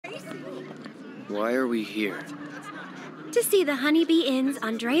Why are we here? To see the Honeybee Inn's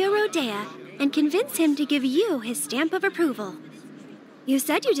Andrea Rodea and convince him to give you his stamp of approval. You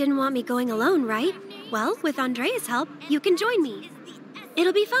said you didn't want me going alone, right? Well, with Andrea's help, you can join me.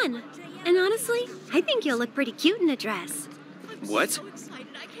 It'll be fun. And honestly, I think you'll look pretty cute in a dress. What?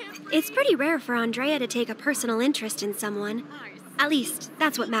 It's pretty rare for Andrea to take a personal interest in someone. At least,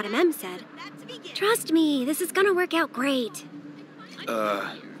 that's what Madame M said. Trust me, this is gonna work out great.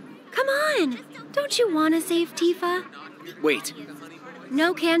 Come on! Don't you want to save Tifa? Wait.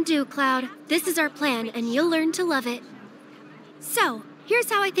 No can do, Cloud. This is our plan, and you'll learn to love it. So, here's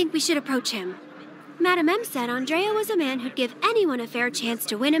how I think we should approach him. Madame M said Andrea was a man who'd give anyone a fair chance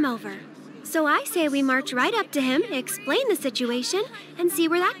to win him over. So I say we march right up to him, explain the situation, and see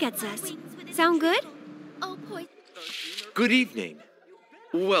where that gets us. Sound good? Good evening.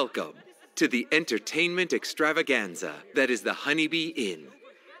 Welcome to the entertainment extravaganza that is the Honeybee Inn.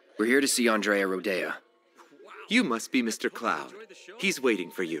 We're here to see Andrea Rodea. You must be Mr. Cloud. He's waiting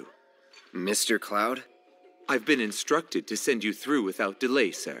for you. Mr. Cloud? I've been instructed to send you through without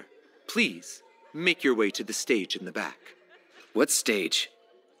delay, sir. Please, make your way to the stage in the back. What stage?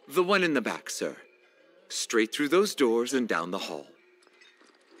 The one in the back, sir. Straight through those doors and down the hall.